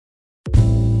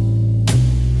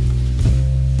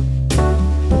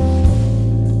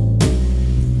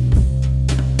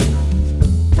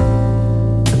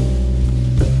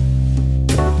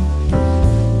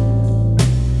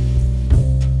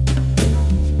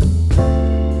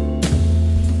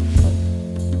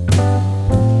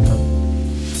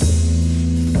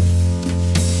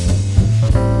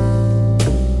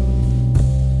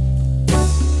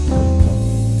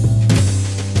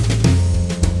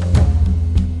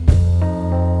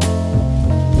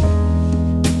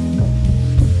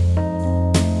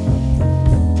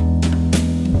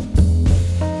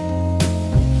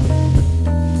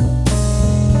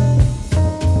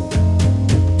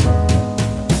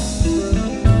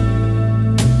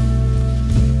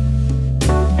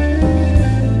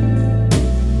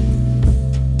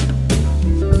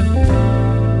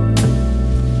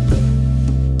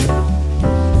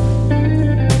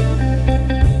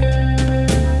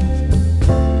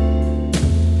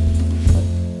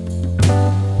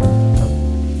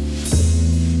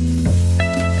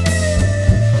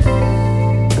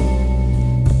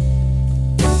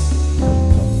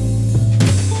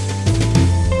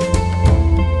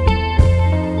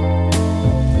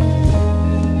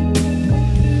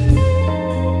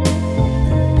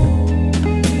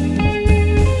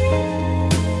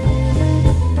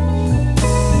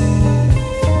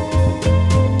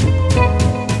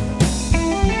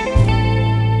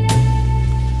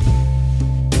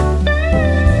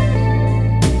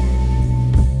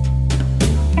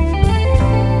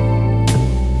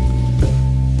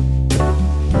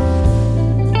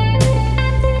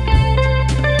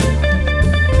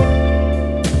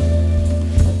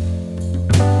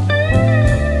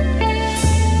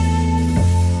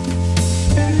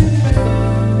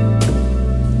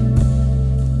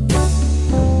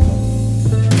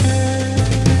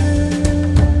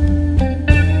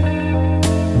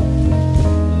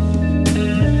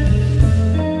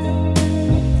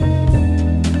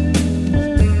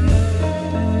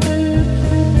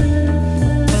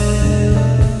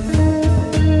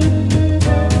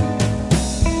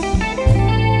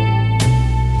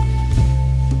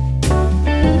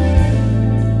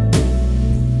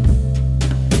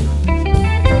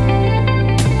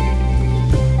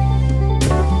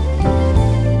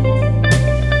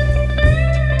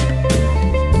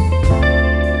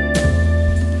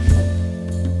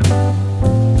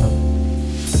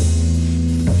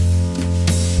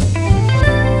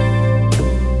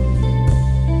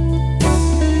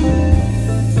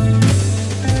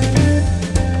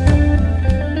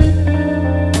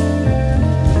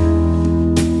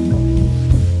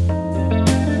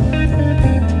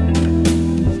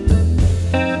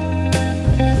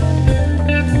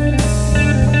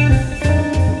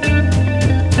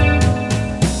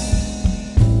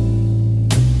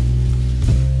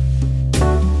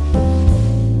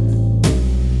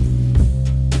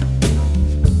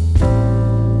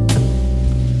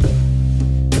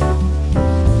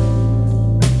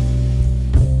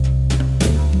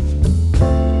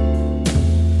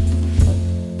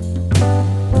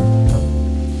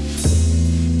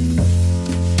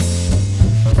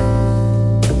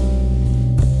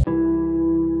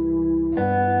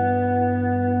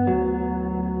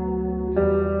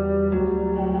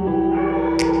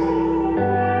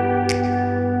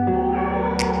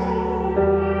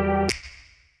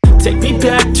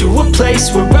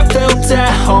place where I felt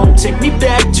at home. Take me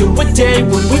back to a day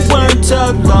when we weren't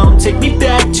alone. Take me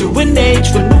back to an age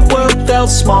when the world felt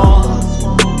small,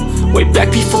 way back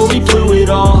before we blew it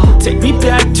all. Take me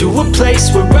back to a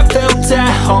place where I felt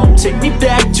at home. Take me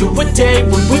back to a day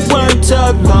when we weren't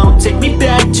alone. Take me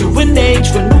back to an age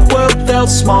when the world felt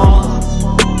small,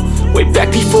 way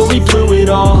back before we blew it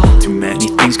all. Too many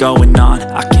things going on,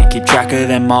 I can't keep track of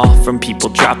them all. From people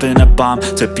dropping a bomb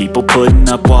to people putting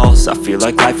up walls. I feel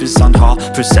like life is on hold,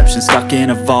 perception stuck in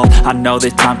a vault. I know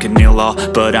that time can heal all,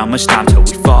 but how much time till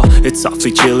we fall? It's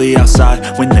awfully chilly outside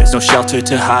when there's no shelter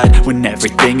to hide, when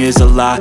everything is a lie.